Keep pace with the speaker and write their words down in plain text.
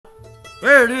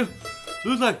There it is.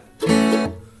 Looks like.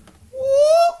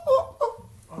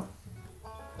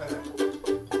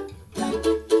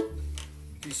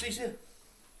 Do you see shit?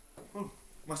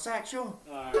 My sack showing.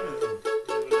 Alright.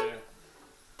 Over there.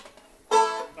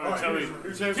 Alright, tell me.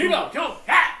 T-Bell, come on.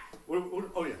 Ha!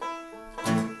 Oh, yeah.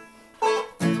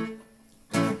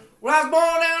 Well, I was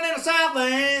born down in the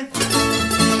Southland 20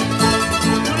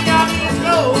 years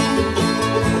ago.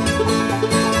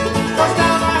 First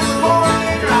time I was born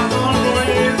nigger, I was only 4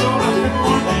 years old. I was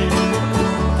born there.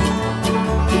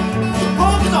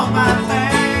 Home is on my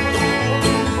back.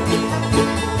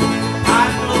 I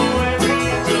know every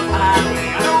inch of highway.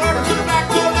 I know every back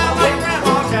road down my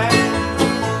grandma's shack.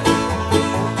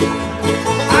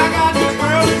 I got this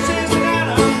girl in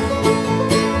Cincinnati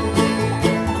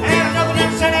and another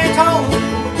in San Antonio.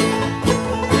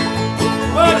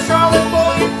 But a Charlotte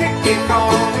boy in Pickett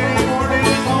calls anymore than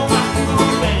his home. I'm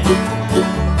gonna bend.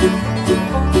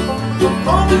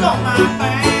 Home is on my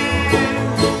back.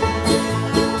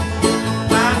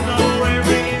 I know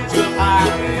every inch of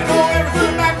highway. I know every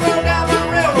good back road down the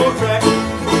railroad track. You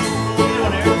know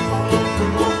there.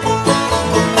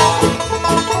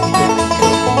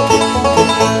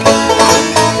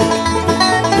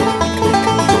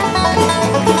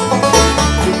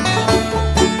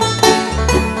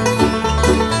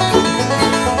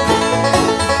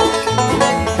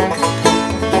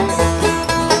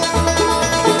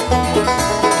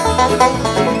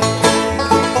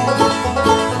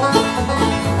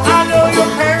 I know your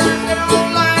parents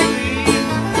don't like me,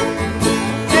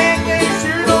 and they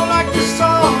sure don't like the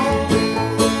song.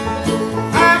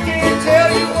 I can't tell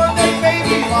you what they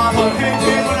baby mama hit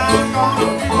me when I'm gonna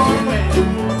be on the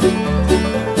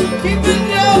keeping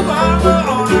your mama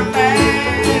on her back.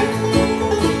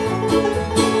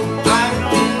 I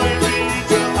know every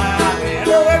inch of highway. I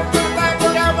know every back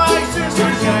down my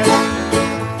sister's shack.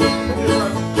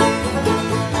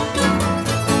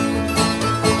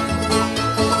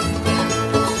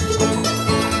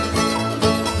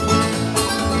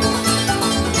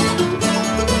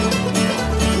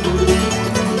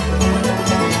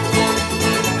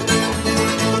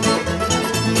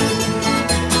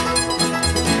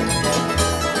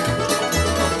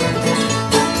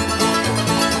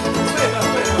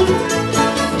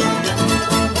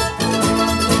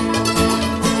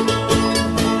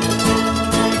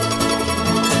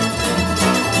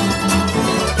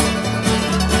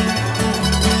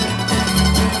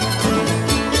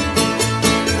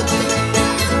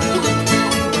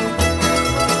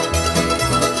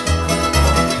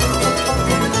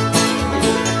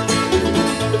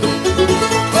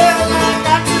 Well, I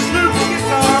got this loop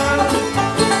guitar,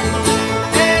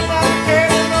 and I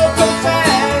carry no coat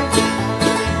tag.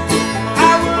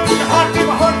 I wouldn't hardly give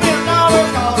 $100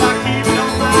 'cause I keep it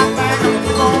on my back. I'm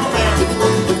going there.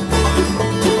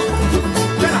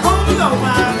 When the home is on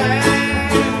my back,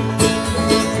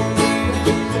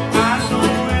 I know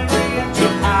every inch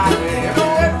of highway. I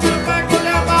know every back go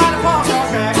down by the farm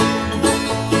track.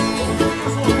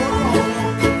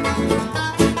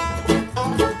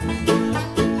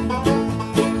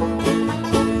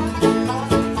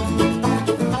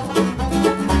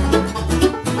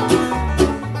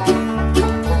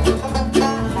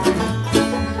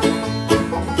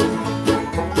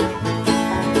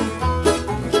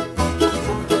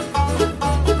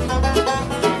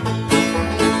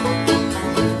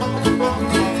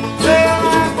 Well, I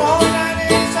was born down in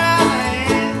the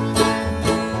Southland,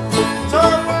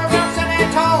 somewhere around San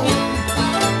Antonio.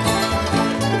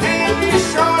 And this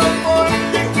Charlotte boy in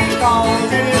Pickett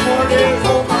calls anymore than his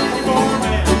home. I'm born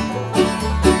there.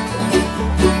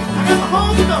 I got my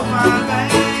home on my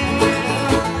back.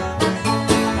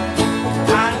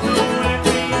 I know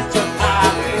every inch of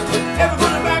highway.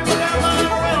 Everybody back down my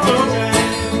railroad track.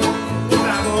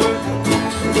 Now, boy,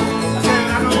 I said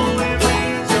I know every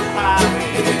inch of highway.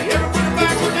 Everybody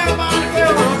back down by the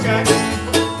railroad track.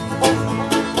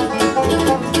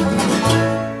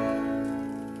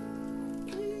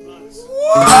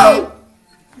 Whoa!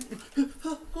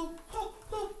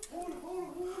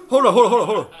 Hold on. Hold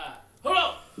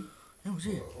on. Let me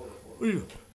see.